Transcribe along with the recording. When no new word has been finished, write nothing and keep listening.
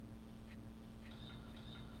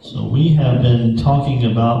We have been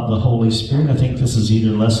talking about the Holy Spirit. I think this is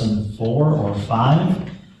either lesson 4 or 5.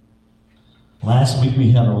 Last week we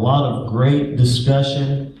had a lot of great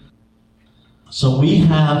discussion. So we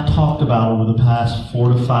have talked about over the past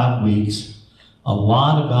 4 to 5 weeks a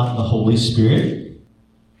lot about the Holy Spirit.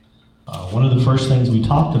 One of the first things we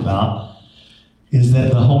talked about is that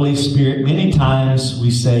the Holy Spirit, many times we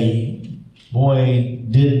say, boy,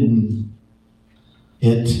 didn't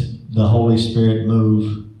the Holy Spirit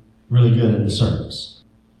move really good in the service.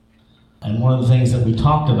 And one of the things that we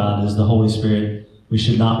talked about is the Holy Spirit, we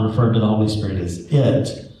should not refer to the Holy Spirit as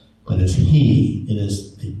it, but as He. It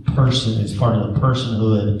is a person, it's part of the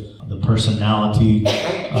personhood, the personality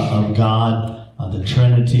of God, the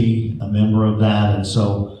Trinity, a member of that. And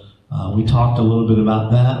so we talked a little bit about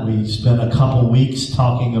that. We spent a couple weeks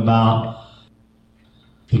talking about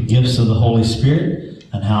the gifts of the Holy Spirit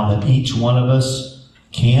and how that each one of us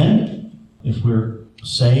can, if we're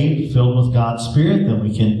saved, filled with God's Spirit, then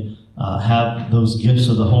we can have those gifts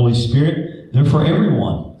of the Holy Spirit. They're for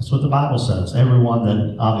everyone. That's what the Bible says. Everyone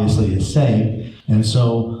that obviously is saved. And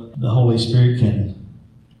so the Holy Spirit can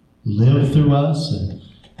live through us,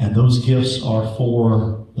 and those gifts are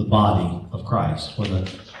for the body of Christ, for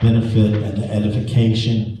the benefit and the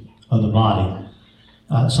edification of the body.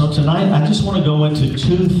 So tonight I just want to go into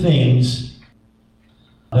 2 things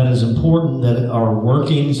that is important, that are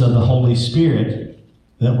workings of the Holy Spirit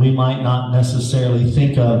that we might not necessarily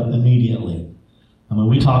think of immediately. I mean,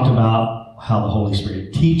 we talked about how the Holy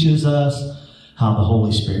Spirit teaches us, how the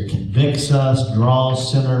Holy Spirit convicts us,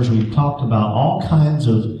 draws sinners. We've talked about all kinds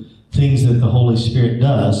of things that the Holy Spirit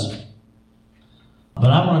does.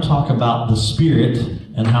 But I want to talk about the Spirit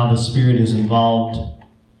and how the Spirit is involved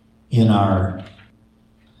in our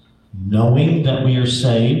knowing that we are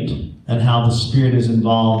saved, and how the Spirit is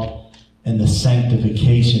involved in the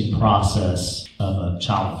sanctification process of a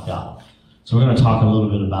child of God. So we're going to talk a little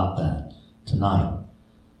bit about that tonight.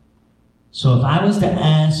 So if I was to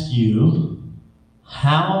ask you,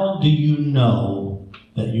 how do you know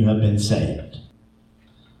that you have been saved?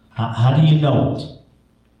 How do you know it?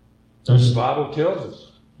 The Bible tells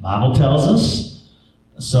us. Bible tells us.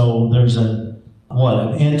 So there's an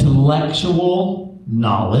intellectual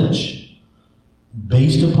knowledge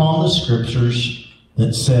based upon the Scriptures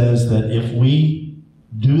that says that if we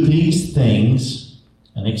do these things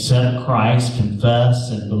and accept Christ,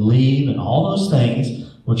 confess and believe and all those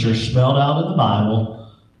things which are spelled out in the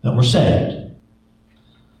Bible, that we're saved.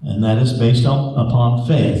 And that is based upon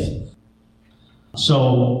faith.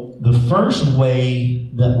 So the first way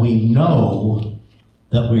that we know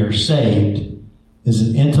that we are saved is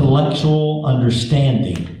an intellectual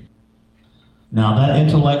understanding. Now that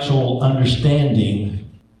intellectual understanding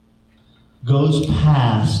goes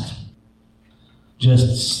past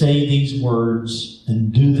just say these words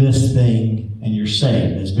and do this thing and you're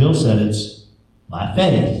saved. As Bill said, it's by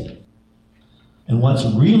faith. And what's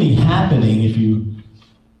really happening, if you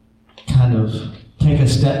kind of take a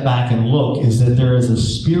step back and look, is that there is a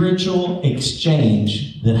spiritual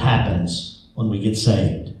exchange that happens when we get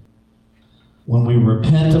saved. When we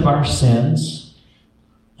repent of our sins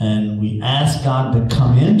and we ask God to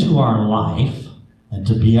come into our life and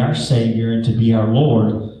to be our Savior and to be our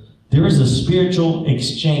Lord, there is a spiritual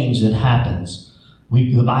exchange that happens.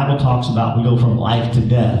 The Bible talks about we go from life to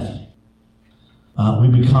death. We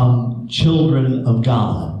become children of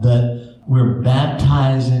God, that we're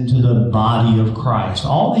baptized into the body of Christ.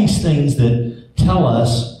 All these things that tell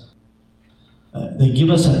us, they give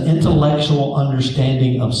us an intellectual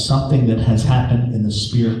understanding of something that has happened in the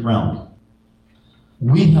spirit realm.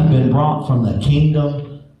 We have been brought from the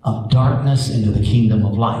kingdom of darkness into the kingdom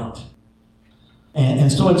of light.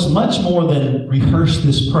 And so it's much more than rehearse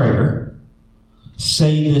this prayer,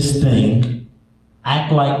 say this thing,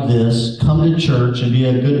 act like this, come to church and be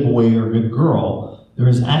a good boy or a good girl. There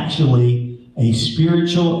is actually a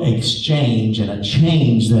spiritual exchange and a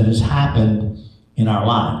change that has happened in our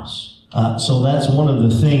lives. So that's one of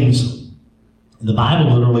the things the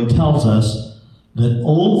Bible literally tells us, that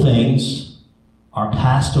old things are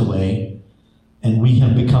passed away and we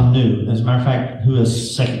have become new. As a matter of fact, who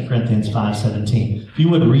is 2 Corinthians 5:17? If you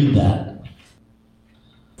would read that.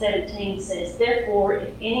 17 says, "Therefore, if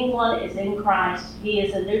anyone is in Christ, he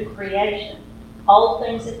is a new creation. Old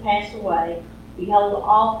things have passed away. Behold,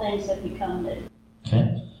 all things have become new."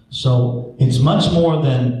 Okay, so it's much more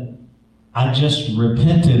than I just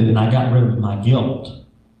repented and I got rid of my guilt.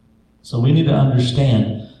 So we need to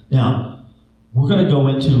understand. Now, we're going to go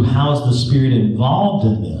into how is the Spirit involved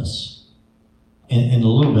in this in a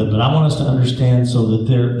little bit, but I want us to understand so that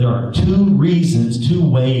there are 2 reasons, 2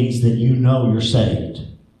 ways that you know you're saved.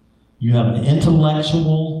 You have an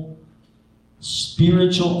intellectual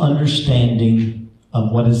spiritual understanding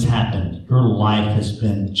of what has happened. Your life has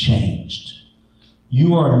been changed.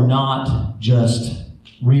 You are not just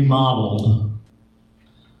remodeled.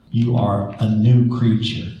 You are a new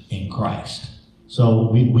creature in Christ. So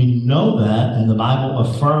we know that, and the Bible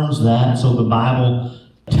affirms that. So the Bible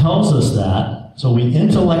tells us that. So we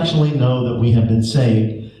intellectually know that we have been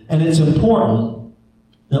saved. And it's important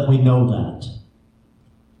that we know that.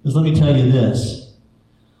 Because let me tell you this.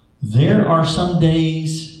 There are some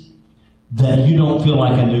days that you don't feel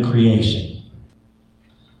like a new creation.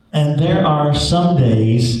 And there are some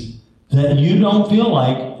days that you don't feel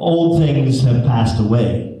like old things have passed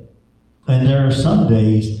away. And there are some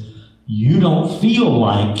days you don't feel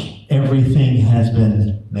like everything has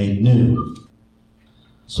been made new.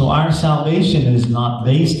 So our salvation is not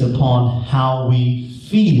based upon how we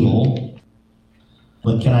feel,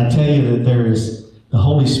 but can I tell you that the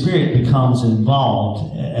Holy Spirit becomes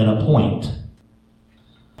involved at a point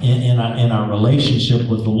in our relationship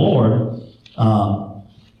with the Lord.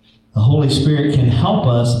 The Holy Spirit can help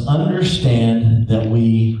us understand that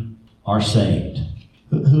we are saved.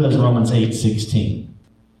 Who has Romans 8:16?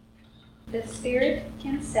 The Spirit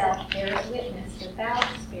himself bears witness with our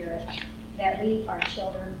spirit that we are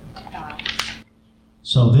children of God.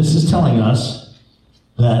 So this is telling us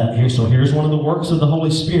that here's one of the works of the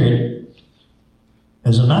Holy Spirit.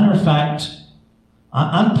 As a matter of fact,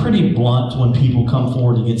 I'm pretty blunt when people come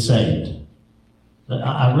forward to get saved.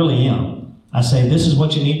 I really am. I say, this is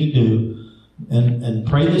what you need to do, and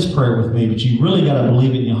pray this prayer with me, but you really got to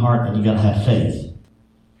believe it in your heart, and you got to have faith.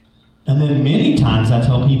 And then many times I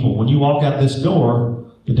tell people, when you walk out this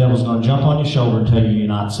door, the devil's going to jump on your shoulder and tell you you're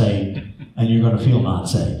not saved, and you're going to feel not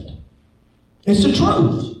saved. It's the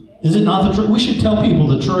truth. Is it not the truth? We should tell people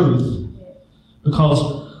the truth,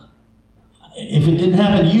 because if it didn't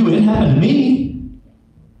happen to you, it happened to me.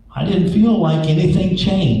 I didn't feel like anything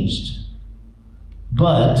changed.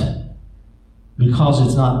 But because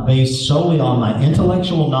it's not based solely on my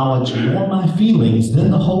intellectual knowledge nor my feelings, then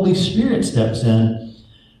the Holy Spirit steps in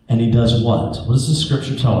and he does what? What does the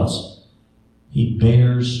scripture tell us? He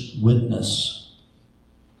bears witness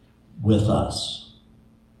with us.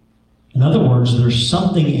 In other words, there's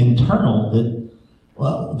something internal that,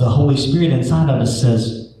 well, the Holy Spirit inside of us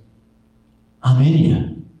says, I'm in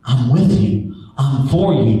you. I'm with you. I'm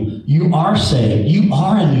for you. You are saved. You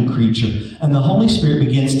are a new creature. And the Holy Spirit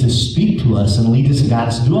begins to speak to us and lead us and guide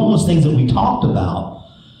us, do all those things that we talked about.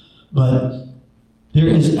 But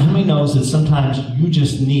how many knows that sometimes you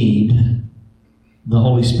just need the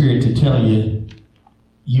Holy Spirit to tell you,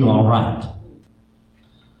 you're all right.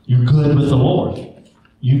 You're good with the Lord.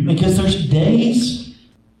 Because there's days,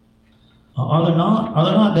 are there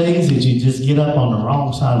not days that you just get up on the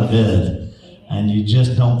wrong side of the bed and you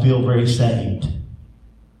just don't feel very saved?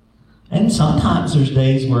 And sometimes there's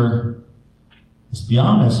days where, let's be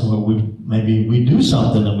honest, where maybe we do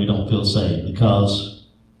something and we don't feel saved because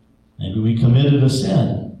maybe we committed a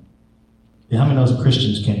sin. How many knows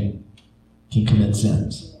Christians can commit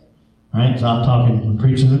sins? Right? So I'm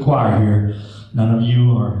preaching to the choir here. None of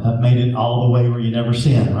you have made it all the way where you never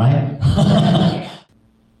sin, right?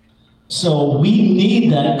 So we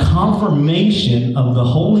need that confirmation of the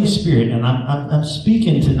Holy Spirit. And I'm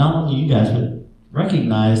speaking to not only you guys, but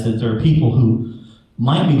recognize that there are people who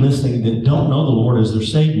might be listening that don't know the Lord as their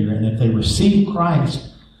Savior. And if they receive Christ,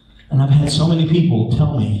 and I've had so many people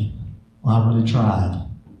tell me, well, I really tried.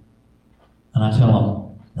 And I tell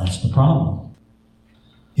them, that's the problem.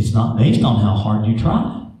 It's not based on how hard you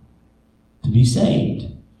try to be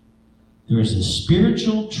saved. There is a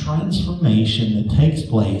spiritual transformation that takes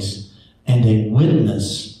place and a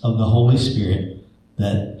witness of the Holy Spirit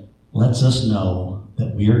that lets us know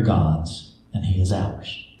that we are God's and He is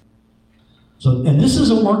ours. So, and this is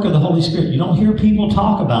a work of the Holy Spirit. You don't hear people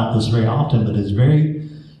talk about this very often, but it's very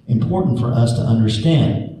important for us to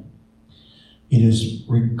understand. It is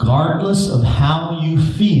regardless of how you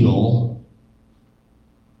feel,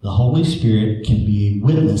 the Holy Spirit can be a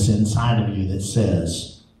witness inside of you that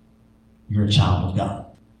says you're a child of God.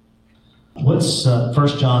 What's 1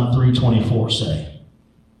 John 3:24 say?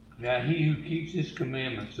 Now he who keeps his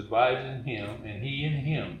commandments abides in him, and he in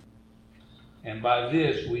him. And by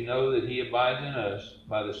this we know that he abides in us,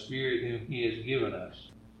 by the Spirit whom he has given us.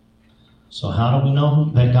 So how do we know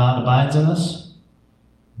that God abides in us?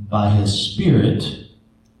 By His Spirit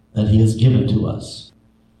that He has given to us.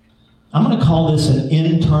 I'm going to call this an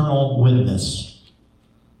internal witness.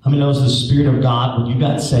 How many knows the Spirit of God, when you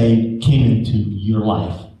got saved, came into your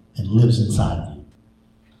life and lives inside of you?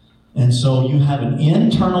 And so you have an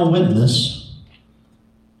internal witness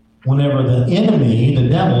whenever the enemy, the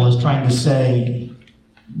devil, is trying to say,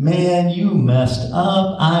 Man, you messed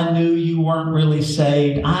up. I knew you weren't really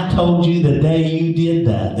saved. I told you the day you did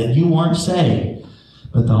that you weren't saved.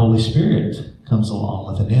 But the Holy Spirit comes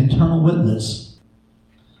along with an internal witness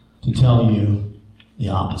to tell you the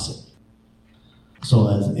opposite. So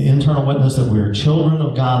as an internal witness that we're children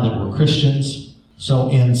of God, that we're Christians. So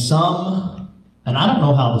in some, and I don't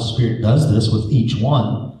know how the Spirit does this with each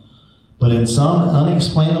one, but in some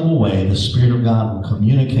unexplainable way, the Spirit of God will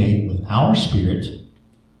communicate with our spirit.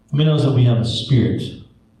 How many knows that we have a spirit?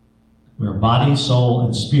 We're body, soul,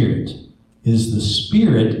 and spirit. It is the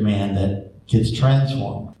spirit, man, that gets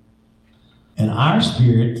transformed. And our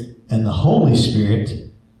spirit and the Holy Spirit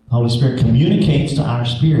communicates to our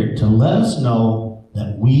spirit to let us know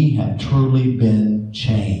that we have truly been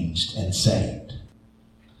changed and saved.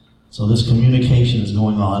 So this communication is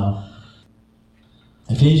going on.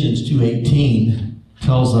 Ephesians 2:18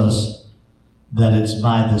 tells us that it's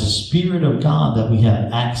by the Spirit of God that we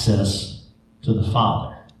have access to the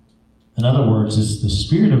Father. In other words, it's the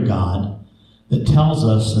Spirit of God that tells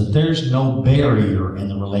us that there's no barrier in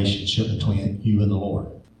the relationship between you and the Lord.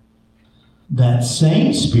 That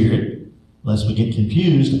same Spirit, lest we get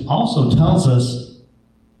confused, also tells us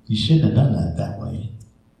you shouldn't have done that way.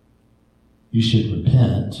 You should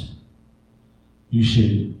repent. You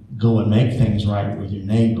should go and make things right with your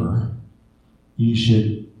neighbor. You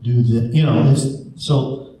should do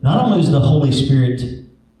so not only is the Holy Spirit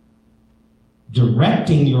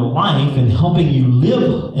directing your life and helping you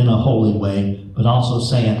live in a holy way, but also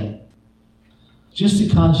saying, just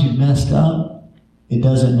because you messed up, it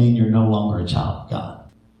doesn't mean you're no longer a child of God.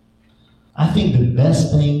 I think the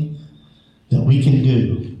best thing that we can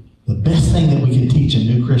do, the best thing that we can teach a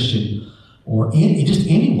new Christian, or just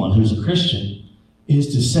anyone who's a Christian,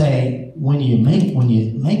 is to say, when you make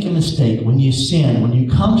a mistake, when you sin, when you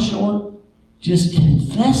come short, just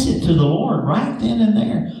confess it to the Lord right then and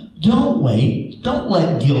there. Don't wait. Don't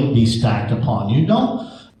let guilt be stacked upon you. Don't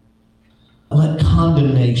let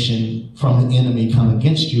condemnation from the enemy come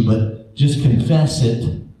against you, but just confess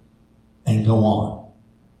it and go on.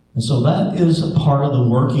 And so that is a part of the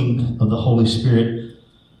working of the Holy Spirit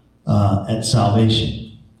at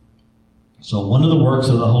salvation. So one of the works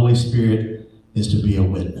of the Holy Spirit is to be a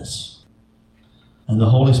witness. And the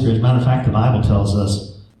Holy Spirit, as a matter of fact, the Bible tells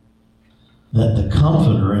us that the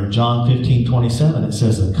Comforter in John 15:27, it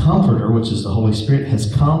says the Comforter, which is the Holy Spirit,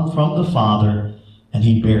 has come from the Father, and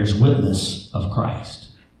he bears witness of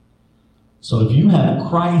Christ. So if you have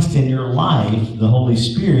Christ in your life, the Holy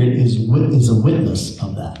Spirit is a witness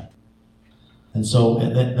of that. And so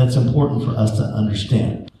that's important for us to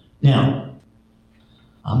understand. Now,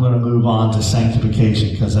 I'm going to move on to sanctification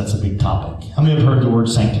because that's a big topic. How many have heard the word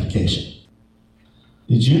sanctification?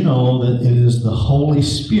 Did you know that it is the Holy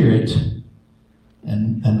Spirit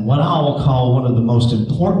and what I will call one of the most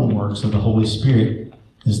important works of the Holy Spirit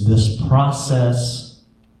is this process,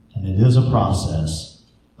 and it is a process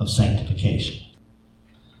of sanctification.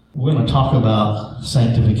 We're going to talk about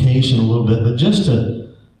sanctification a little bit, but just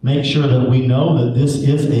to make sure that we know that this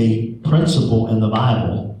is a principle in the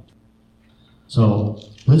Bible. So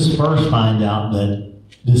let's first find out that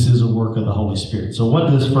this is a work of the Holy Spirit. So what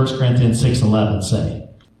does 1 Corinthians 6:11 say?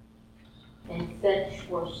 And such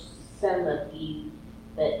were some of you,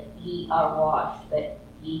 but ye are washed, but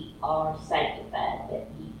ye are sanctified, but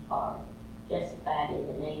ye are justified in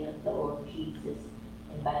the name of the Lord Jesus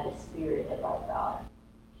and by the Spirit of our God.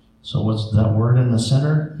 So what's that word in the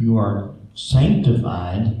center? You are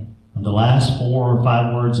sanctified, and the last 4 or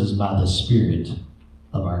 5 words is by the Spirit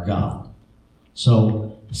of our God.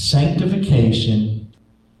 So sanctification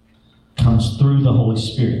comes through the Holy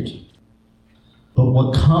Spirit. But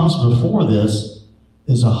what comes before this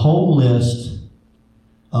is a whole list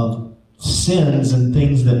of sins and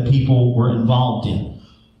things that people were involved in,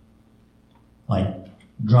 like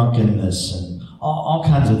drunkenness and all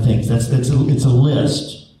kinds of things. It's a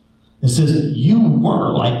list. It says you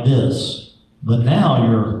were like this, but now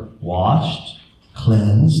you're washed,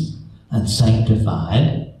 cleansed, and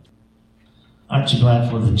sanctified. Aren't you glad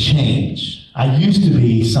for the change? I used to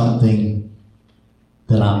be something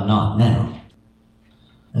that I'm not now.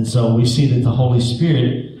 And so we see that the Holy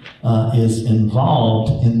Spirit is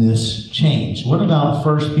involved in this change. What about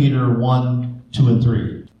 1 Peter 1, 2, and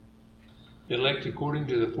 3? Elect according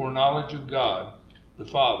to the foreknowledge of God, the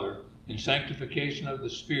Father, in sanctification of the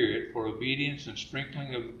Spirit, for obedience and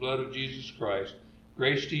sprinkling of the blood of Jesus Christ,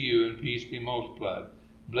 grace to you and peace be multiplied.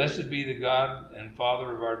 Blessed be the God and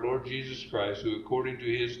Father of our Lord Jesus Christ, who according to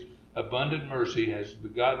his abundant mercy has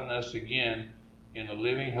begotten us again in a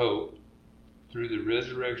living hope through the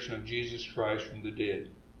resurrection of Jesus Christ from the dead.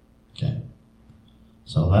 Okay.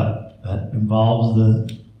 So that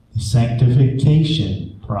involves the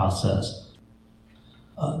sanctification process.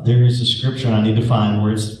 There is a scripture I need to find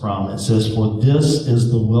where it's from. It says, "For this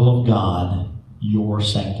is the will of God, your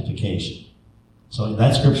sanctification." So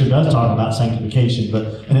that scripture does talk about sanctification,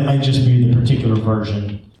 and it may just be the particular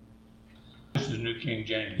version. This is New King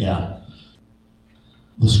James. Yeah.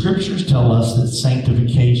 The scriptures tell us that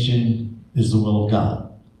sanctification is the will of God.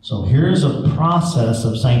 So here's a process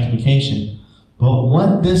of sanctification. But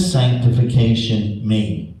what does sanctification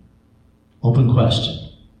mean? Open question.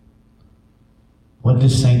 What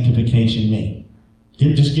does sanctification mean?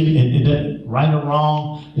 Just give it right or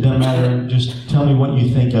wrong, it doesn't matter. Just tell me what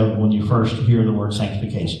you think of when you first hear the word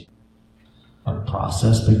sanctification. A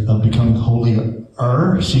process of becoming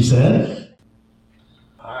holier, she said.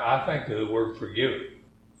 I think of the word forgiven.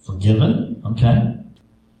 Forgiven, okay.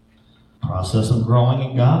 Process of growing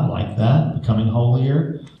in God, like that, becoming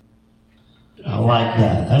holier. I like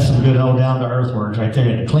that. That's some good old down-to-earth words right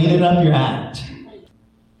there. Cleaning up your act.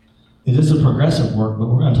 It is a progressive work, but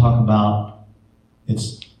we're going to talk about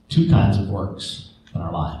it's two kinds of works in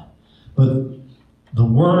our life. But the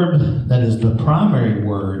word that is the primary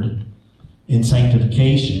word in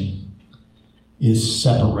sanctification is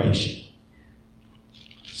separation.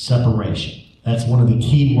 Separation. That's one of the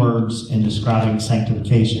key words in describing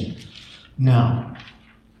sanctification. Now,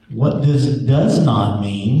 what this does not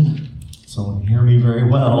mean, so hear me very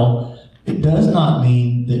well, it does not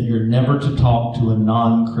mean that you're never to talk to a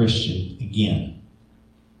non-Christian again.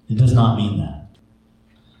 It does not mean that.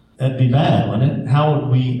 That'd be bad, wouldn't it? How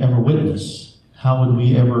would we ever witness? How would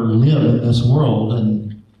we ever live in this world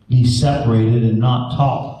and be separated and not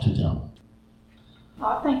talk to them?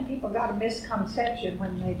 I think people got a misconception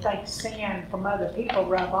when they think sin from other people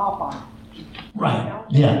rub off on them. Right.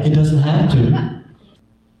 Yeah, it doesn't have to.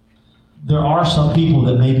 There are some people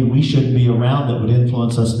that maybe we shouldn't be around that would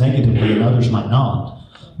influence us negatively and others might not.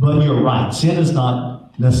 But you're right. Sin is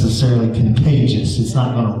not necessarily contagious. It's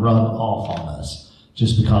not going to rub off on us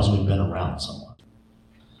just because we've been around someone.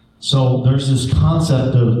 So there's this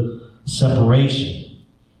concept of separation.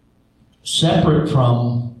 Separate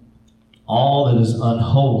from all that is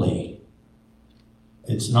unholy.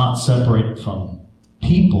 It's not separate from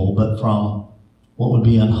people, but from what would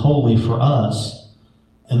be unholy for us.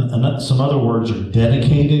 And some other words are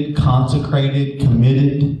dedicated, consecrated,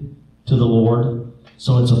 committed to the Lord.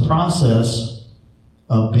 So it's a process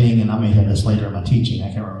of being, and I may have this later in my teaching,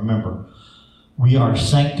 I can't remember. We are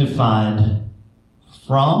sanctified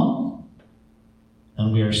from,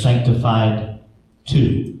 and we are sanctified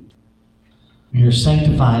to. We are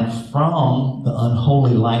sanctified from the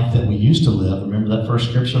unholy life that we used to live. Remember that first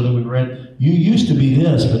scripture that we read? You used to be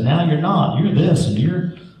this, but now you're not. You're this, and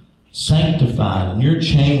you're sanctified, and you're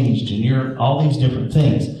changed, and you're all these different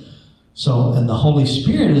things. So, and the Holy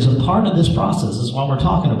Spirit is a part of this process. That's why we're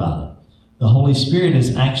talking about it. The Holy Spirit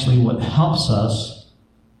is actually what helps us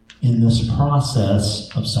in this process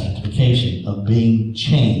of sanctification, of being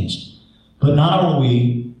changed. But not are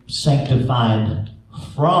we sanctified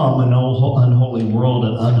from an unholy world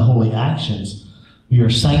and unholy actions, we are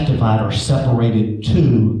sanctified or separated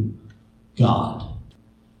to God.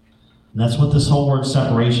 And that's what this whole word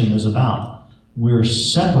separation is about. We're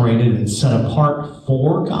separated and set apart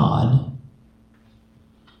for God.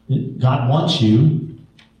 God wants you.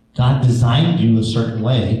 God designed you a certain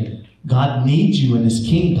way. God needs you in His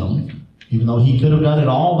kingdom, even though He could have done it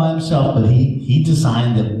all by Himself, but He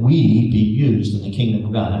designed that we be used in the kingdom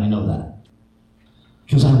of God. How many know that?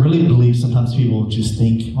 Because I really believe sometimes people just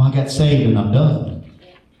think, well, I got saved and I'm done.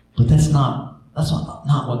 But that's not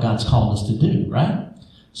what God's called us to do, right?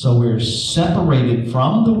 So we're separated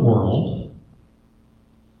from the world.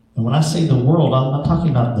 And when I say the world, I'm not talking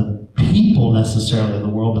about the people necessarily of the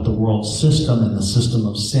world, but the world system and the system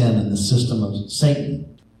of sin and the system of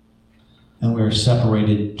Satan. And we're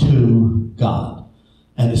separated to God.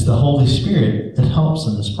 And it's the Holy Spirit that helps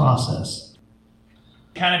in this process.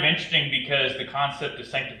 Kind of interesting because the concept of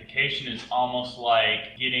sanctification is almost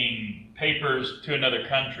like getting papers to another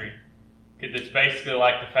country. Because it's basically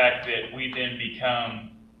like the fact that we then become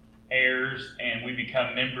heirs and we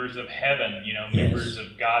become members of heaven, members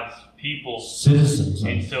of God's people. Citizens.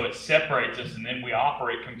 And so it separates us, and then we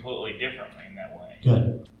operate completely differently in that way.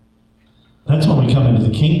 Good. That's when we come into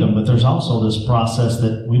the kingdom, but there's also this process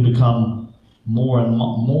that we become more and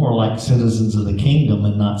more like citizens of the kingdom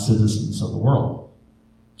and not citizens of the world.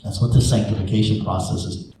 That's what the sanctification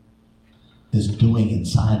process is doing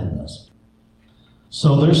inside of us.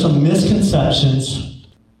 So there's some misconceptions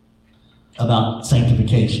about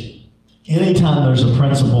sanctification. Anytime there's a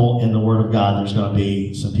principle in the Word of God, there's going to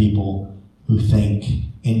be some people who think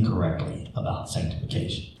incorrectly about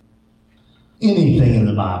sanctification. anything in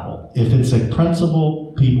the Bible, if it's a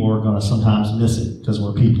principle, people are going to sometimes miss it because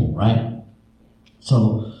we're people, right?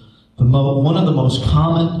 So one of the most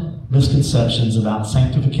common misconceptions about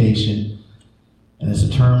sanctification, and it's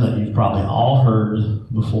a term that you've probably all heard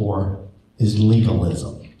before, is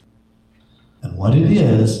legalism. And what it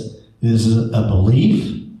is a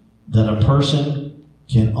belief that a person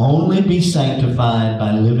can only be sanctified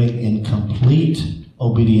by living in complete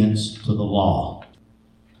obedience to the law.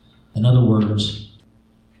 In other words,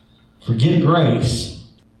 forget grace.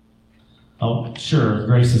 Oh, sure,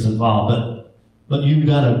 grace is involved, but you've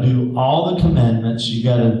got to do all the commandments. You've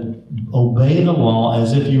got to obey the law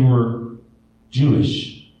as if you were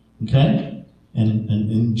Jewish, okay? And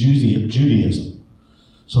in Judaism.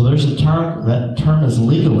 So there's a term, that term is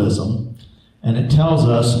legalism, and it tells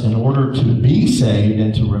us in order to be saved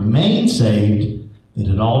and to remain saved, that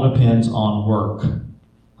it all depends on work.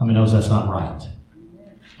 How many knows that's not right?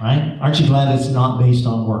 Right? Aren't you glad it's not based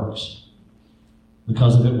on works?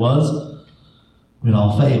 Because if it was, we'd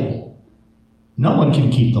all fail. No one can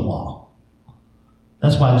keep the law.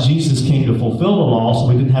 That's why Jesus came to fulfill the law, so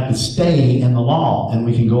we didn't have to stay in the law, and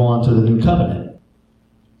we can go on to the new covenant.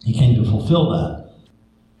 He came to fulfill that.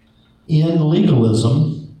 In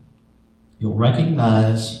legalism, you'll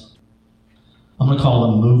recognize, I'm going to call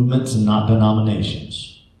them movements and not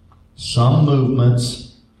denominations. Some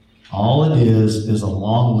movements, all it is a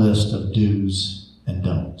long list of do's and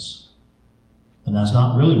don'ts. And that's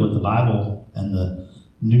not really what the Bible and the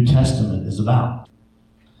New Testament is about.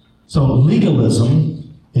 So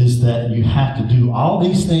legalism is that you have to do all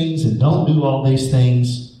these things and don't do all these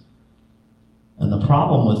things. And the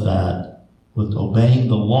problem with that, with obeying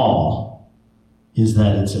the law, is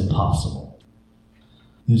that it's impossible.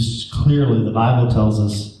 It's clearly, the Bible tells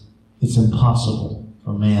us it's impossible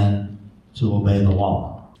for man to obey the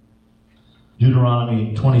law.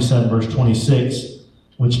 Deuteronomy 27 verse 26,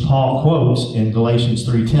 which Paul quotes in Galatians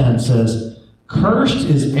 3:10, says, "Cursed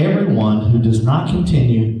is everyone who does not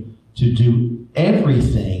continue to do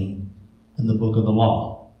everything in the book of the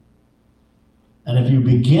law." And if you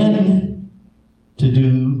begin to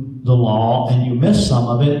do the law and you miss some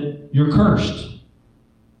of it, you're cursed.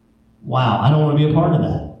 Wow, I don't want to be a part of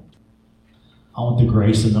that. I want the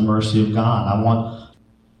grace and the mercy of God.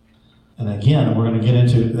 And again, we're going to get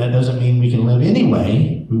into, that doesn't mean we can live any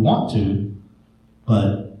way we want to,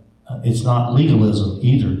 but it's not legalism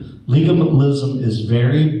either. Legalism is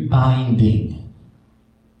very binding.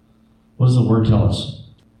 What does the word tell us?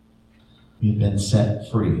 We've been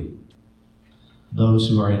set free. Those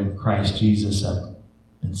who are in Christ Jesus have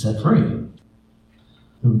been set free.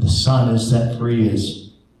 Whom the Son is set free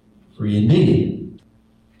is free indeed.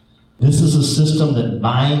 This is a system that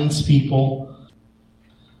binds people.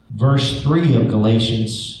 Verse 3 of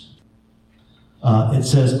Galatians, it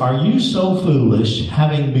says, "Are you so foolish,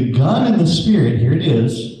 having begun in the Spirit," here it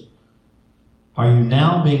is, "are you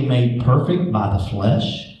now being made perfect by the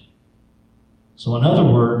flesh?" So in other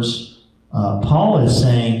words, Paul is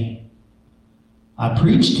saying, I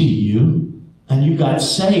preached to you, and you got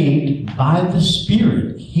saved by the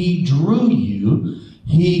Spirit. He drew you.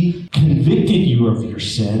 He convicted you of your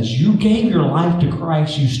sins. You gave your life to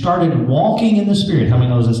Christ. You started walking in the Spirit. How many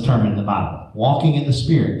knows this term in the Bible? Walking in the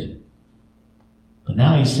Spirit. But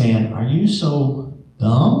now he's saying, are you so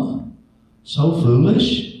dumb, so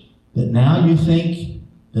foolish, that now you think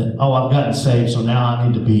that, oh, I've gotten saved, so now I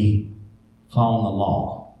need to be following the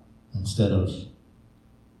law instead of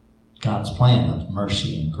God's plan of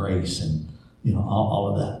mercy and grace and all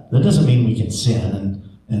of that. That doesn't mean we can sin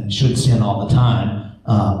and should sin all the time,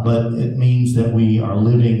 but it means that we are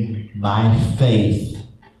living by faith,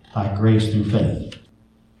 by grace through faith,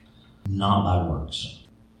 not by works.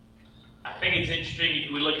 I think it's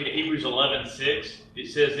interesting, we look at Hebrews 11:6, it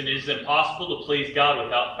says, "It is impossible to please God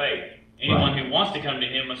without faith. Anyone who wants to come to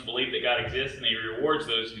Him must believe that God exists, and He rewards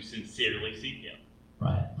those who sincerely seek Him."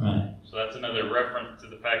 Right. So that's another reference to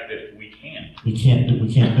the fact that we can't. We can't do it.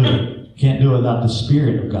 We can't do it without the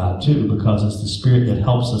Spirit of God too, because it's the Spirit that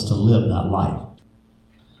helps us to live that life.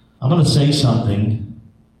 I'm going to say something.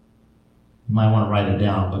 You might want to write it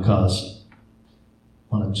down because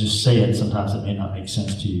I want to just say it. Sometimes it may not make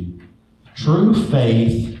sense to you. True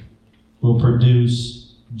faith will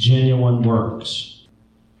produce genuine works,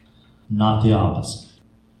 not the opposite.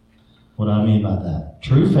 What do I mean by that?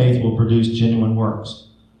 True faith will produce genuine works.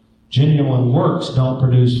 Genuine works don't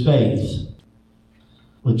produce faith,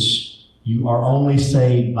 which you are only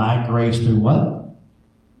saved by grace through what?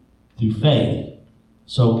 Through faith.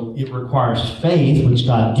 So it requires faith, which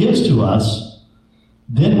God gives to us.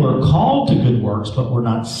 Then we're called to good works, but we're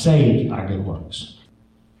not saved by good works.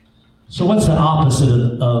 So what's the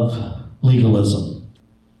opposite of legalism.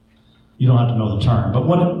 You don't have to know the term, but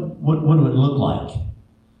what do it look like?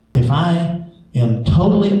 If I am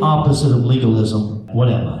totally opposite of legalism, what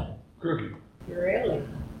am I? Crooked. Really?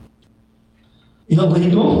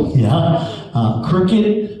 Illegal, yeah.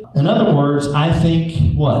 Crooked. In other words, I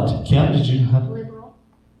think what? Kim, did you have? Liberal.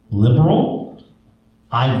 Liberal.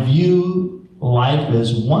 I view life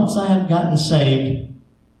as once I have gotten saved,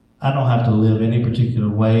 I don't have to live any particular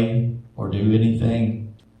way or do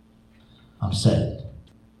anything. I'm saved.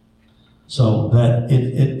 So that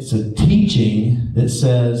it's a teaching that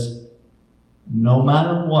says no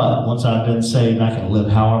matter what, once I've been saved, I can live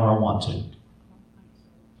however I want to.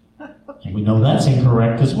 And we know that's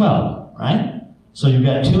incorrect as well, right? So you've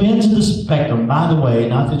got two ends of the spectrum. By the way,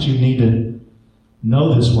 not that you need to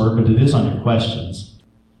know this word, but it is on your questions.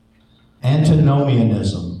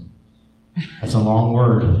 Antinomianism. That's a long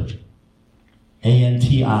word.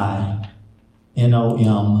 Antinomianism.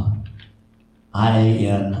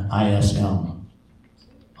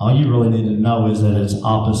 All you really need to know is that it's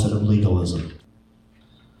opposite of legalism.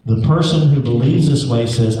 The person who believes this way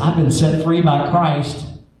says, I've been set free by Christ,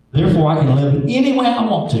 therefore I can live any way I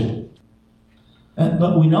want to.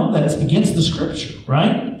 But we know that's against the scripture,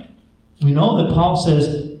 right? We know that Paul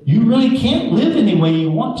says, you really can't live any way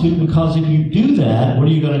you want to, because if you do that, what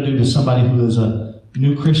are you going to do to somebody who is a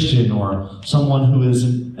new Christian or someone who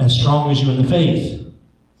isn't as strong as you in the faith?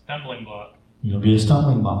 Stumbling block. You're going to be a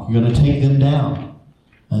stumbling block. You're going to take them down.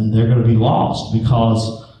 And they're going to be lost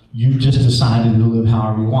because you just decided to live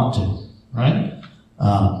however you want to, right?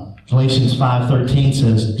 Galatians 5:13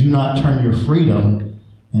 says, do not turn your freedom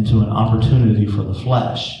into an opportunity for the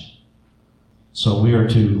flesh. So we are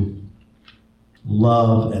to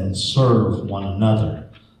love and serve one another,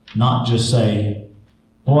 not just say,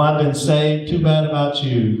 oh, I've been saved, too bad about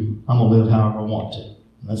you, I'm going to live however I want to.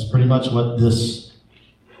 That's pretty much what this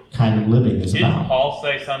kind of living is Didn't about. Paul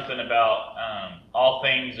say something about all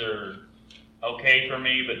things are okay for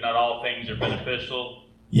me, but not all things are beneficial?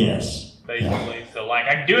 Yes. Basically. Yeah. So, like,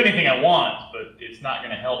 I can do anything I want, but it's not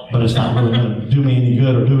going to help me. But it's not really going to do me any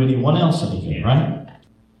good or do anyone else any good, right?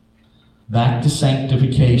 Back to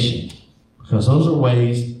sanctification, because those are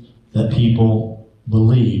ways that people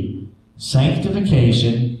believe.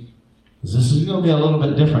 Sanctification, because this is going to be a little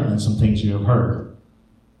bit different than some things you have heard.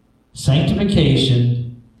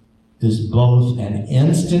 Sanctification is both an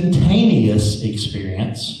instantaneous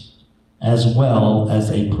experience as well as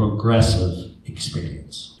a progressive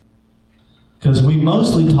experience. Because we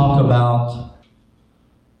mostly talk about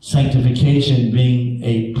sanctification being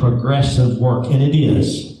a progressive work, and it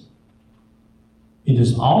is. It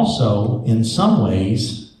is also, in some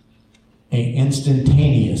ways, an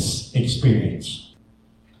instantaneous experience.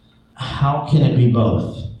 How can it be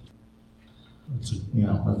both?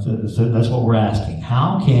 That's what we're asking.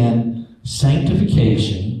 How can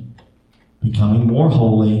sanctification, becoming more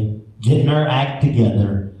holy, getting our act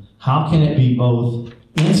together, how can it be both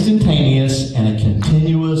instantaneous and a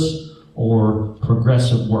continuous or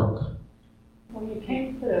progressive work? Well, you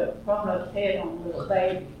can't put a grown-up's head on a little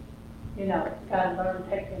baby. You know, gotta learn to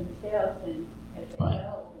take themselves and as they Right.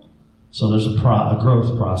 go. So there's a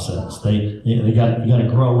growth process. You got to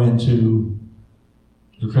grow into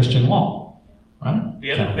the Christian walk, right?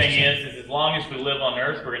 The other thing is as long as we live on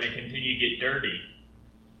earth, we're going to continue to get dirty.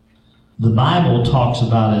 The Bible talks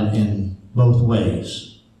about it in both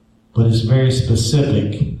ways, but it's very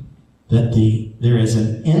specific that there is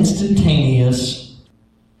an instantaneous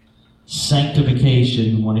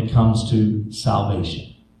sanctification when it comes to salvation.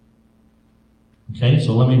 Okay,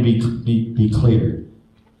 so let me be clear.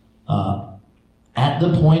 At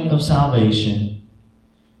the point of salvation,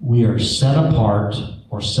 we are set apart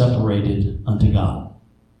or separated unto God.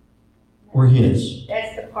 We're His.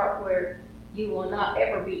 That's the part where you will not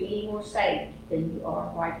ever be any more saved than you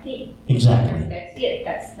are right then. Exactly. That's it.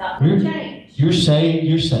 That's not going to change. You're saved,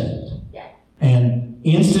 you're saved. Yeah. And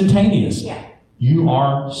instantaneous. Yeah. You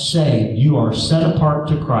are saved. You are set apart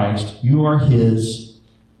to Christ. You are His.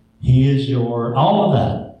 He is your, all of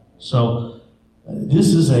that. So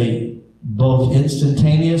this is a both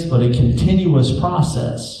instantaneous but a continuous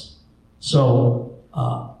process. So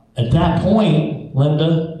at that point,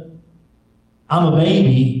 Linda, I'm a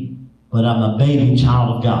baby, but I'm a baby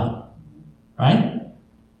child of God. Right?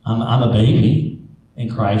 I'm a baby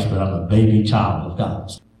in Christ, but I'm a baby child of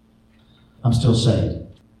God. I'm still saved.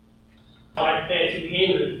 Like Patsy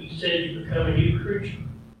Henry, you said you become a new creature.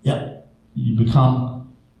 Yep. You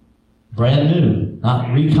become brand new,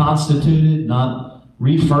 not reconstituted, not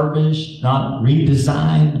refurbished, not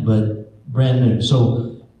redesigned, but brand new.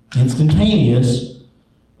 So instantaneous,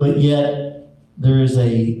 but yet there is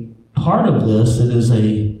a part of this that is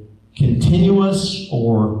a continuous continuous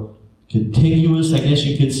or contiguous, I guess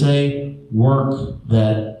you could say, work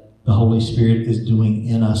that the Holy Spirit is doing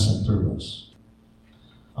in us and through us.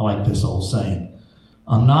 I like this old saying.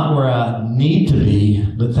 I'm not where I need to be,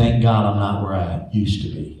 but thank God I'm not where I used to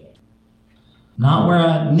be. Not where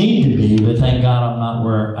I need to be, but thank God I'm not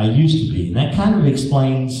where I used to be. And that kind of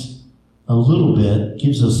explains a little bit,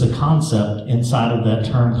 gives us a concept inside of that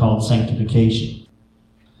term called sanctification.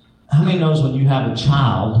 How many knows when you have a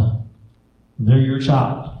child, they're your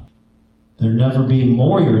child? There'll never be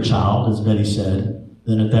more your child, as Betty said,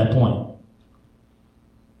 than at that point.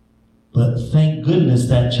 But thank goodness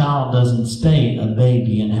that child doesn't stay a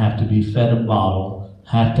baby and have to be fed a bottle,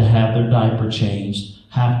 have to have their diaper changed,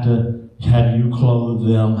 have to have you clothe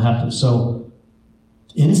them, so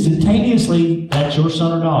instantaneously, that's your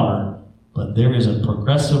son or daughter, but there is a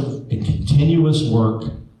progressive and continuous work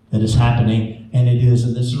that is happening, and this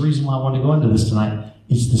is the reason why I want to go into this tonight,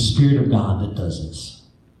 it's the Spirit of God that does this.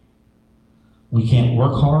 We can't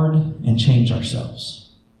work hard and change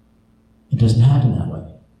ourselves. It doesn't happen that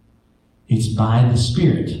way. It's by the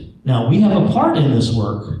Spirit. Now, we have a part in this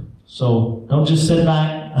work, so don't just sit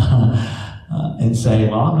back and say,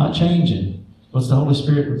 well, I'm not changing. What's the Holy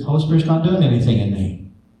Spirit? The Holy Spirit's not doing anything in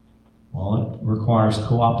me. Well, it requires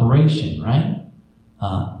cooperation, right?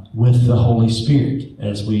 With the Holy Spirit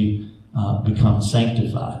as we become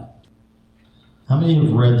sanctified. How many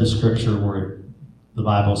have read the scripture where the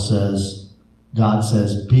Bible says, God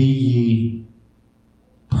says, be ye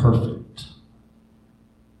perfect?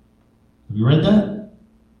 Have you read that?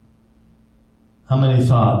 How many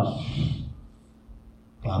thought,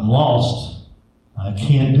 I'm lost, I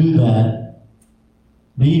can't do that?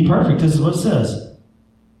 Be ye perfect. This is what it says.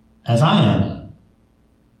 As I am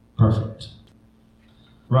perfect.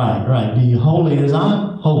 Right. Be holy as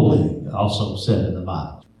I'm holy, also said in the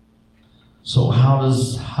Bible. So how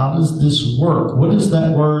does this work? What does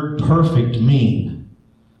that word perfect mean?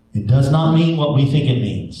 It does not mean what we think it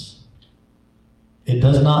means. It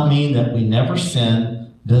does not mean that we never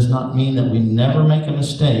sin. It does not mean that we never make a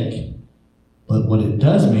mistake. But what it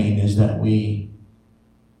does mean is that we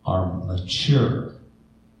are mature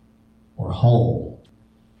or whole.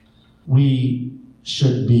 We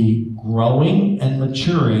should be growing and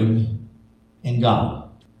maturing in God.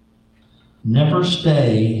 Never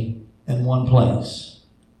stay in one place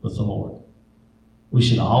with the Lord. We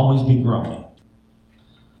should always be growing.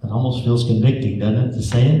 It almost feels convicting, doesn't it, to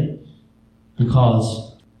say it?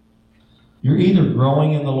 Because you're either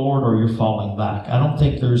growing in the Lord or you're falling back. I don't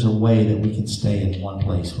think there's a way that we can stay in one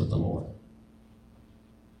place with the Lord.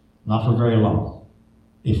 Not for very long,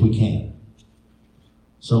 if we can.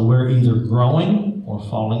 So we're either growing or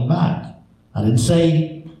falling back. I didn't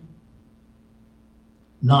say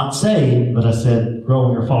not saved, but I said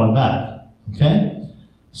growing or falling back. Okay?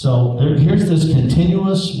 So here's this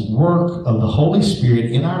continuous work of the Holy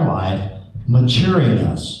Spirit in our life, maturing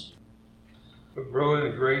us. But grow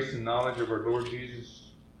in the grace and knowledge of our Lord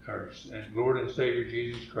Jesus, our Lord and Savior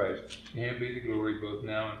Jesus Christ. To Him be the glory both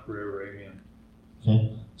now and forever. Amen.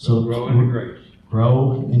 Okay? So grow in grace.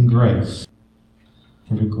 Grow in grace.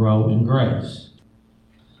 We're to grow in grace.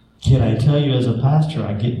 Can I tell you, as a pastor,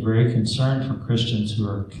 I get very concerned for Christians who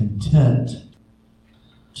are content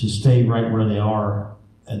to stay right where they are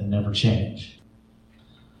and never change.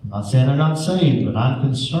 I'm not saying they're not saved, but I'm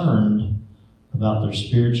concerned about their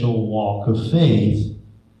spiritual walk of faith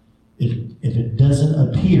if it doesn't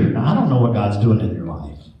appear. Now, I don't know what God's doing in your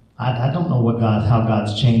life. I don't know how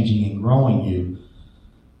God's changing and growing you,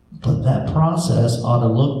 but that process ought to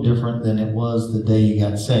look different than it was the day you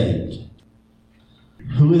got saved.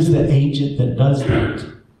 Who is the agent that does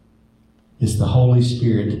that? It's the Holy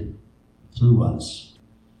Spirit through us.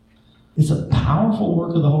 It's a powerful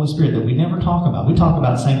work of the Holy Spirit that we never talk about. We talk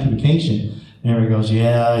about sanctification, and everybody goes,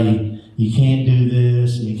 yeah, you can't do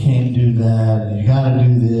this, and you can't do that, and you got to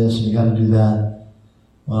do this, and you got to do that.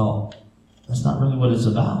 Well, that's not really what it's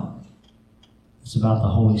about. It's about the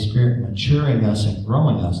Holy Spirit maturing us and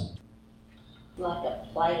growing us. Like a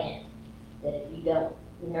plant, that if you don't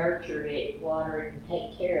nurture it, water it, and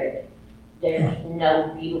take care of it, there's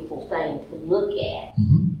no beautiful thing to look at.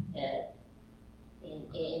 Mm-hmm.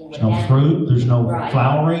 There's no fruit, there's no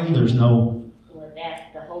flowering, there's no...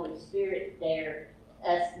 Without the Holy Spirit there,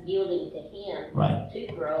 us yielding to Him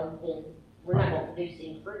to grow, then we're not going to produce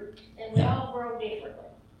any fruit. And we all grow differently.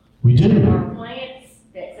 We do. There are plants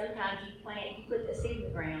that sometimes you put the seed in the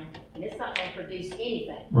ground, and it's not going to produce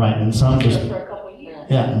anything. Right, and some just... For a couple of years.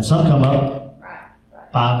 Yeah, and some come up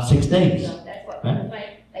Right. 5-6 days. So that's what people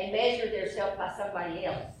think. They measure themselves by somebody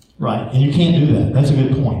else. Right, and you can't do that. That's a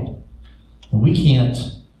good point. And we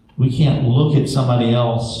can't look at somebody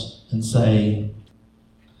else and say,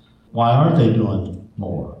 why aren't they doing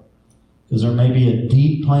more? Because there may be a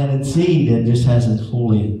deep planted seed that just hasn't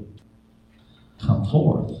fully come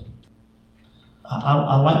forth.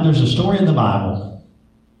 I like, there's a story in the Bible,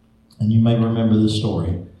 and you may remember this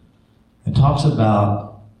story. It talks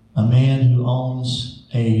about a man who owns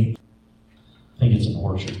I think it's an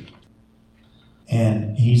orchard.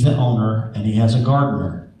 And he's the owner, and he has a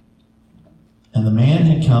gardener. And the man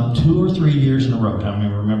had come 2 or 3 years in a row. I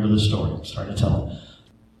mean, remember the story. I'm starting to tell it.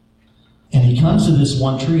 And he comes to this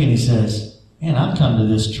one tree, and he says, man, I've come to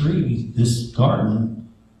this tree, this garden,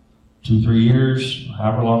 2, 3 years,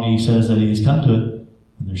 however long he says that he's come to it,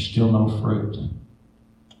 and there's still no fruit.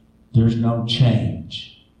 There's no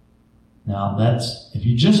change. Now, if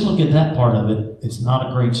you just look at that part of it, it's not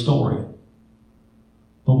a great story.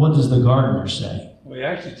 But what does the gardener say? Well, he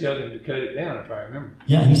actually tells him to cut it down, if I remember.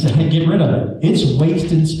 Yeah, he said, hey, get rid of it. It's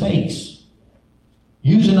wasting space.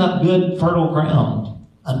 Using up good, fertile ground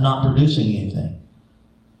and not producing anything.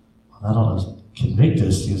 Well, that ought to convict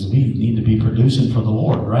us, because we need to be producing for the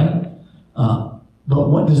Lord, right? But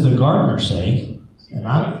what does the gardener say? And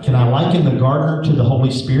can I liken the gardener to the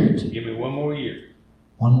Holy Spirit? Give me 1 more year.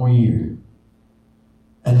 1 more year.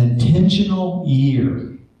 An intentional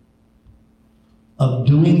year of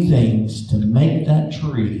doing things to make that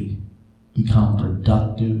tree become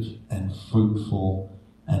productive and fruitful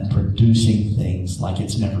and producing things like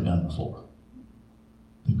it's never done before.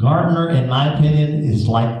 The gardener, in my opinion, is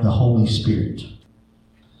like the Holy Spirit.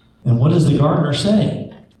 And what does the gardener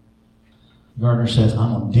say? The gardener says,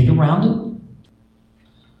 I'm going to dig around it.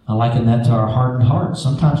 I liken that to our hardened hearts.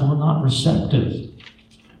 Sometimes we're not receptive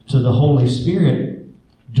to the Holy Spirit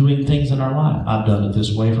doing things in our life. I've done it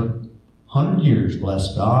this way for 100 years,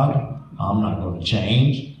 bless God. I'm not going to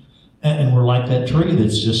change. And we're like that tree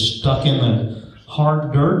that's just stuck in the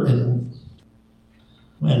hard dirt. And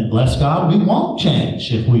bless God, we won't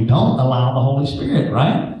change if we don't allow the Holy Spirit,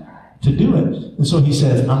 right, to do it. And so he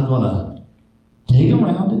says, I'm going to dig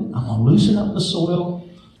around it. I'm going to loosen up the soil.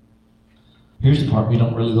 Here's the part we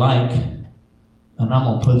don't really like. And I'm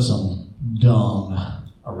going to put some dung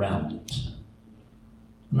around it.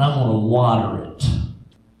 And I'm going to water it.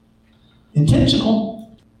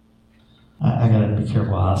 Intentional. I got to be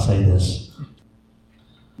careful how I say this.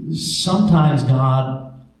 Sometimes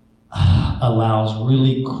God allows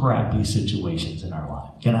really crappy situations in our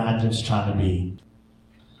life. Can I just try to be,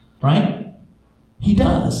 right? He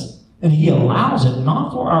does. And he allows it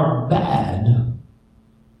not for our bad,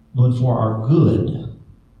 but for our good.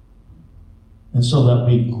 And so that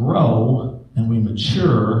we grow and we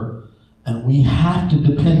mature, and we have to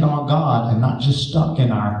depend on God and not just stuck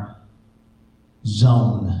in our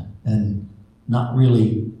zone and not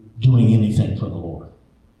really doing anything for the Lord.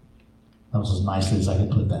 That was as nicely as I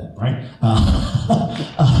could put that, right?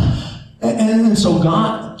 And so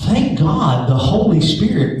God, thank God, the Holy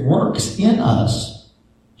Spirit works in us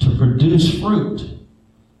to produce fruit.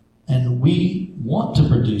 And we want to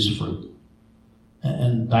produce fruit.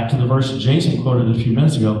 And back to the verse that Jason quoted a few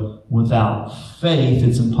minutes ago, without faith,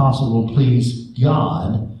 it's impossible to please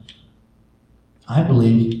God. I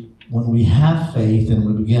believe when we have faith and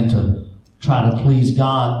we begin to try to please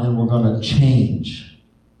God, then we're going to change.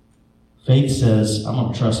 Faith says, I'm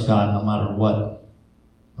going to trust God no matter what.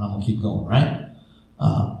 I'm going to keep going, right?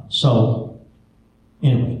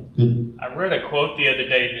 Anyway, good. I read a quote the other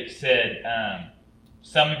day that said,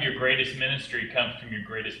 some of your greatest ministry comes from your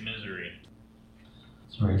greatest misery.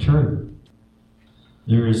 It's very true.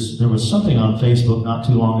 There was something on Facebook not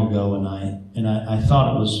too long ago, and I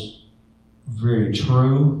thought it was very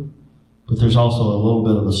true, but there's also a little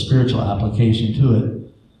bit of a spiritual application to it.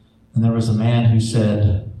 And there was a man who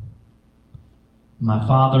said, my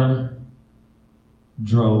father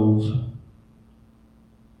drove,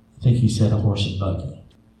 I think he said, a horse and buggy.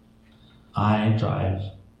 I drive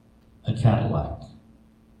a Cadillac.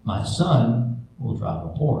 My son will drive a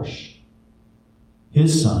Porsche.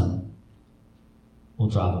 His son will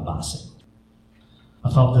drive a bicycle.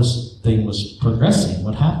 I thought this thing was progressing.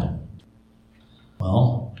 What happened?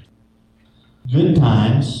 Well, good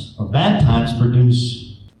times or bad times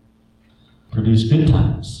produce good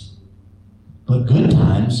times. But good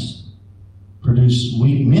times produce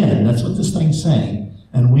weak men. That's what this thing's saying.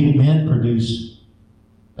 And weak men produce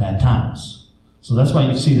bad times. So that's why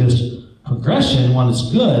you see this progression when it's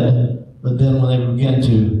good, but then when they begin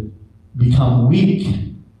to become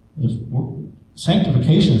weak,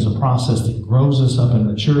 sanctification is a process that grows us up and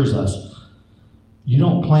matures us. You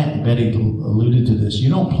don't plant, Betty alluded to this, you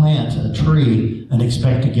don't plant a tree and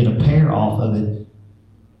expect to get a pear off of it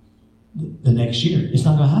the next year. It's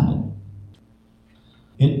not going to happen.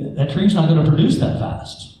 That tree's not going to produce that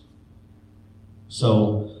fast.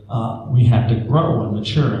 So we have to grow and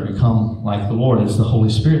mature and become like the Lord. It's the Holy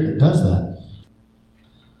Spirit that does that.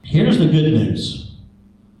 Here's the good news.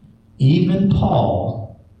 Even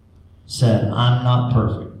Paul said, I'm not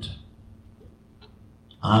perfect.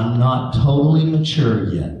 I'm not totally mature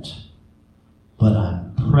yet, but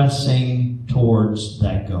I'm pressing towards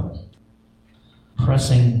that goal.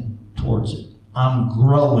 Pressing towards it. I'm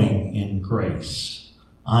growing in grace.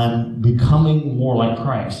 I'm becoming more like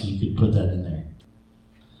Christ. You could put that in there.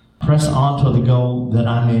 Press on to the goal that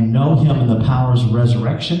I may know him in the powers of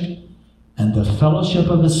resurrection and the fellowship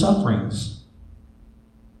of his sufferings.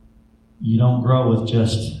 You don't grow with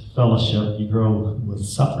just fellowship, you grow with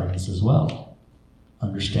sufferings as well.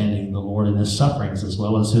 Understanding the Lord in his sufferings as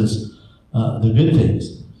well as his the good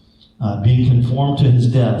things. Being conformed to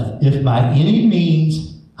his death, if by any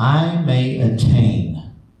means I may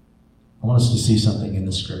attain. I want us to see something in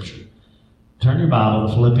the scripture. Turn your Bible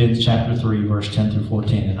to Philippians chapter 3, verse 10 through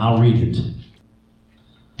 14, and I'll read it.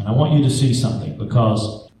 And I want you to see something,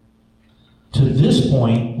 because to this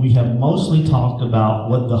point, we have mostly talked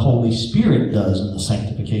about what the Holy Spirit does in the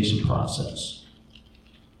sanctification process.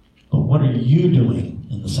 But what are you doing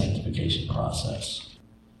in the sanctification process?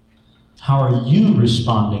 How are you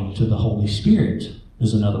responding to the Holy Spirit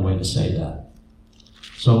is another way to say that.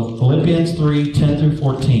 So Philippians 3, 10 through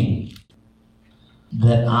 14.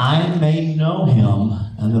 That I may know him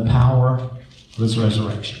and the power of his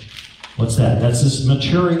resurrection. What's that? That's this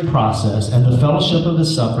maturing process and the fellowship of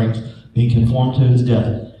his sufferings, being conformed to his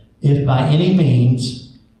death. If by any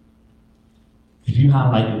means, if you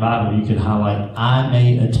highlight your Bible, you could highlight, I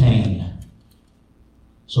may attain.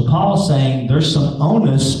 So Paul's saying there's some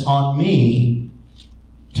onus on me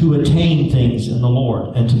to attain things in the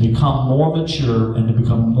Lord and to become more mature and to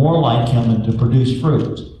become more like him and to produce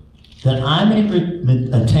fruit. That I may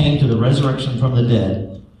attain to the resurrection from the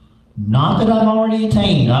dead. Not that I've already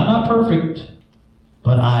attained. I'm not perfect.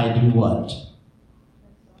 But I do what?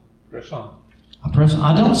 Press on. I press on.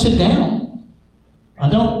 I don't sit down. I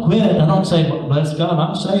don't quit. I don't say, bless God,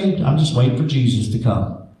 I'm saved. I'm just waiting for Jesus to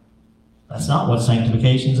come. That's not what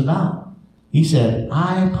sanctification is about. He said,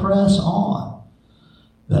 I press on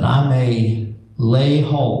that I may lay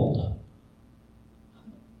hold.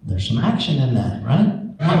 There's some action in that, right?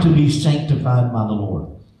 I want to be sanctified by the Lord.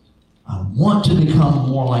 I want to become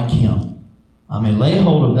more like him. I may lay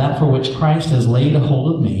hold of that for which Christ has laid a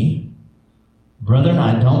hold of me. Brethren,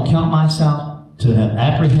 I don't count myself to have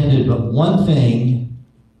apprehended, but one thing,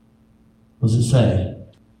 what does it say?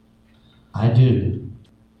 I do.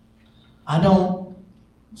 I don't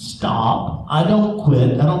stop. I don't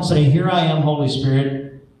quit. I don't say, here I am, Holy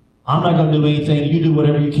Spirit. I'm not going to do anything. You do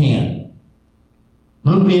whatever you can.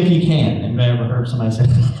 Move me if you can. Anybody ever heard somebody say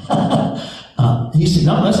that? He said,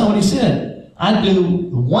 no, that's not what he said. I do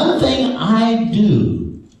one thing I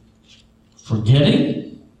do.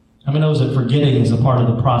 Forgetting. How many knows that forgetting is a part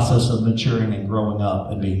of the process of maturing and growing up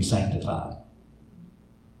and being sanctified?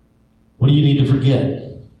 What do you need to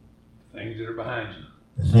forget? Things that are behind you.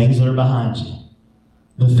 The things that are behind you.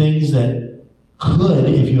 The things that could,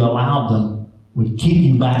 if you allowed them, would keep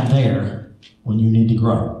you back there when you need to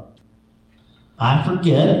grow. I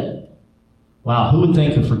forget. Wow, who would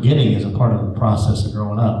think of forgetting as a part of the process of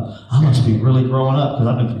growing up? I must be really growing up because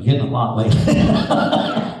I've been forgetting a lot lately.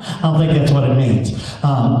 I don't think that's what it means.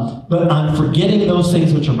 But I'm forgetting those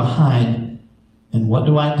things which are behind. And what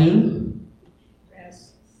do?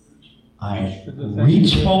 I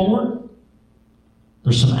reach forward.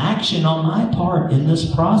 There's some action on my part in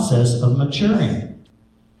this process of maturing.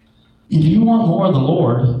 If you want more of the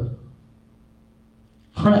Lord,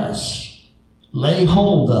 press. Lay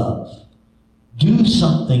hold of. Do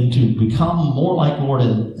something to become more like the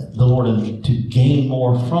Lord and to gain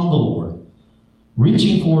more from the Lord.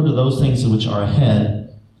 Reaching forward to those things which are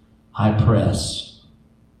ahead, I press.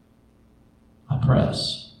 I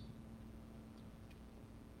press.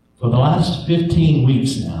 For the last 15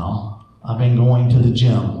 weeks now, I've been going to the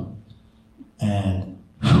gym, and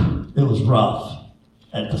it was rough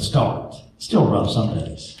at the start. Still rough some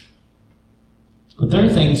days. But there are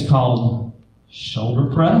things called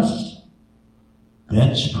shoulder press,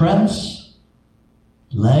 bench press,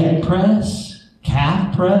 leg press,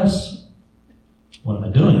 calf press. What am I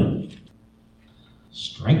doing?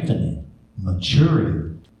 Strengthening,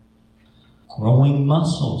 maturing, growing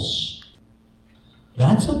muscles.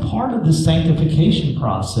 That's a part of the sanctification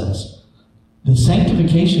process. The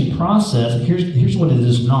sanctification process, here's what it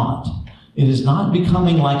is not. It is not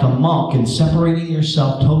becoming like a monk and separating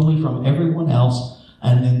yourself totally from everyone else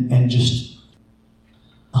and just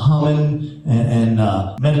humming and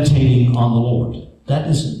meditating on the Lord. That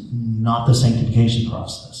is not the sanctification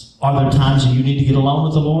process. Are there times that you need to get alone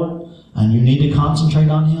with the Lord and you need to concentrate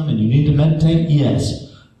on Him and you need to meditate?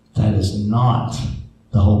 Yes. That is not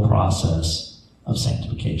the whole process of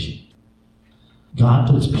sanctification. God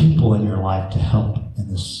puts people in your life to help in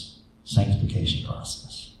this sanctification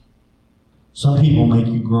process. Some people make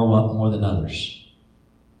you grow up more than others.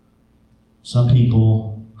 Some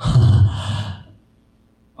people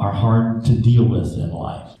are hard to deal with in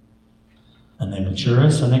life. And they mature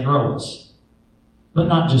us and they grow us. But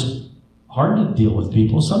not just hard to deal with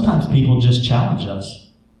people. Sometimes people just challenge us.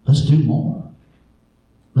 Let's do more.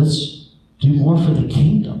 Let's do more for the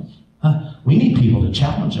kingdom. We need people to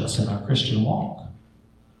challenge us in our Christian walk.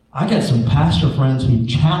 I got some pastor friends who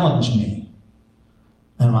challenge me.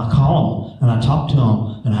 And I call them and I talk to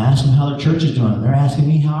them and I ask them how their church is doing. And they're asking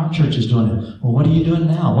me how our church is doing it. Well, what are you doing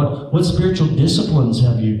now? What spiritual disciplines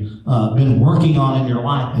have you been working on in your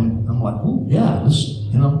life? And I'm like, oh yeah, let's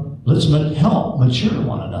help mature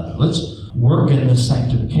one another. Let's work in this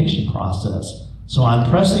sanctification process. So I'm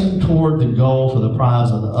pressing toward the goal for the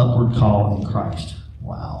prize of the upward call in Christ.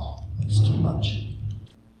 Wow, that's too much.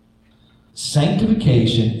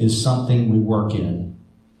 Sanctification is something we work in,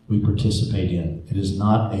 we participate in. It is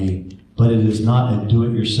not a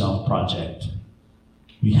do-it-yourself project.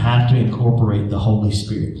 We have to incorporate the Holy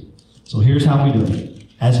Spirit. So here's how we do it.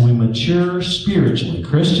 As we mature spiritually,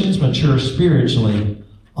 Christians mature spiritually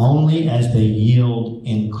only as they yield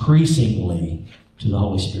increasingly to the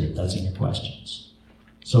Holy Spirit. That's in your questions.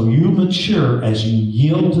 So you mature as you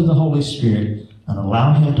yield to the Holy Spirit and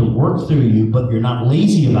allow Him to work through you, but you're not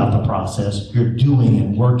lazy about the process. You're doing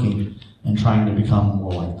and working and trying to become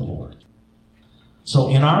more like the Lord. So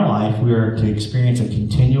in our life, we are to experience a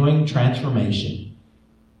continuing transformation.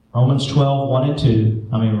 Romans 12, 1 and 2.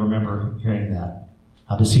 How many remember hearing that?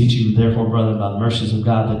 I beseech you, therefore, brethren, by the mercies of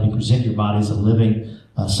God, that you present your bodies a living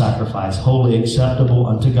sacrifice, wholly acceptable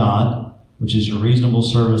unto God, which is your reasonable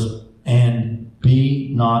service, and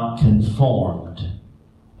be not conformed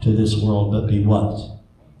to this world, but be what?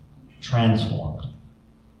 Transformed.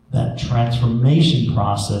 That transformation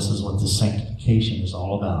process is what the sanctification is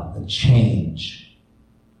all about. A change,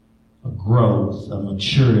 a growth, a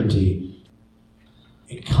maturity.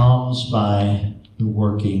 It comes by the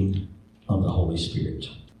working of the Holy Spirit.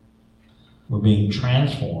 We're being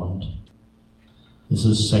transformed. This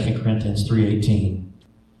is 2 Corinthians 3:18.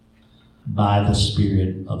 By the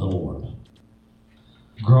Spirit of the Lord.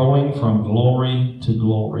 Growing from glory to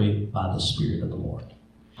glory by the Spirit of the Lord.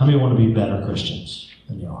 How many want to be better Christians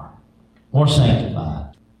than you are? More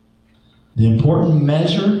sanctified. The important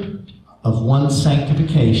measure of one's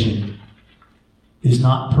sanctification is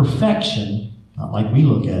not perfection, not like we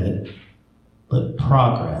look at it, but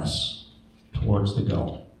progress towards the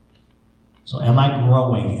goal. So am I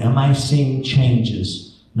growing? Am I seeing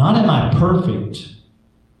changes? Not am I perfect.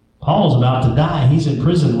 Paul's about to die. He's in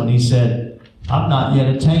prison when he said, I've not yet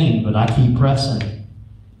attained, but I keep pressing.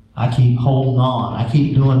 I keep holding on. I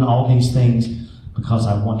keep doing all these things because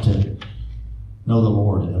I want to know the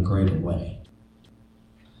Lord in a greater way.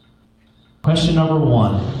 Question number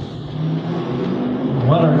 1.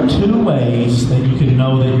 What are 2 ways that you can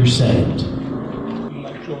know that you're saved?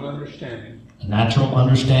 Natural understanding. Natural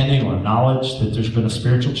understanding or knowledge that there's been a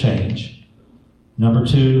spiritual change. Number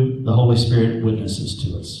 2, the Holy Spirit witnesses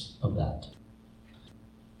to us of that.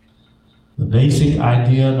 The basic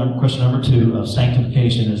idea, question number 2, of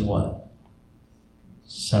sanctification is what?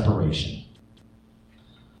 Separation.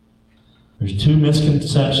 There's 2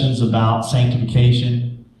 misconceptions about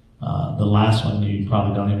sanctification. The last one you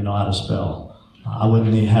probably don't even know how to spell. I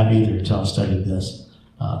wouldn't have either until I studied this.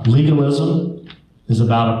 Legalism is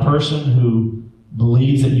about a person who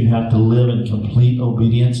believes that you have to live in complete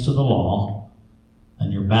obedience to the law,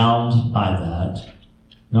 and you're bound by that.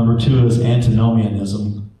 Number 2 is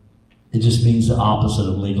antinomianism. It just means the opposite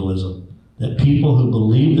of legalism. That people who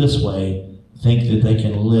believe this way think that they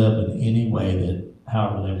can live in any way that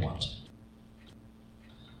however they want.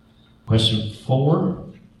 Question 4.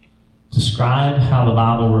 Describe how the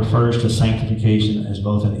Bible refers to sanctification as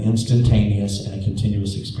both an instantaneous and a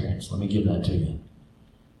continuous experience. Let me give that to you.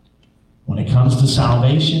 When it comes to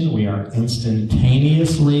salvation, we are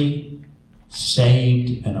instantaneously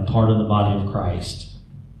saved and a part of the body of Christ.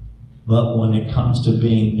 But when it comes to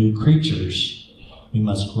being new creatures, we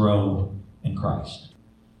must grow in Christ.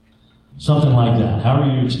 Something like that.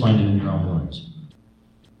 However you explain it in your own words.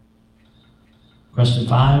 Question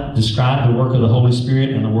 5, describe the work of the Holy Spirit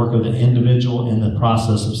and the work of the individual in the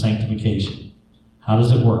process of sanctification. How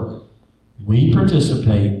does it work? We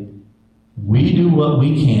participate, we do what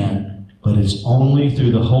we can, but it's only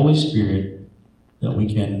through the Holy Spirit that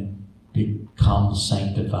we can become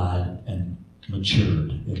sanctified and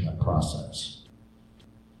matured in the process.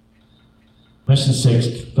 Question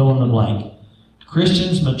 6, fill in the blank.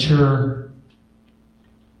 Christians mature,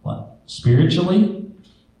 what? Spiritually,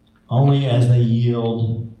 only as they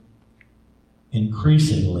yield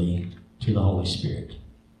increasingly to the Holy Spirit.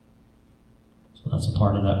 So that's a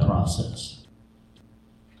part of that process.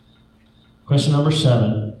 Question number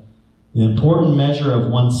 7. The important measure of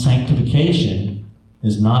one's sanctification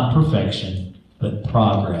is not perfection, but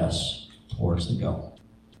progress towards the goal.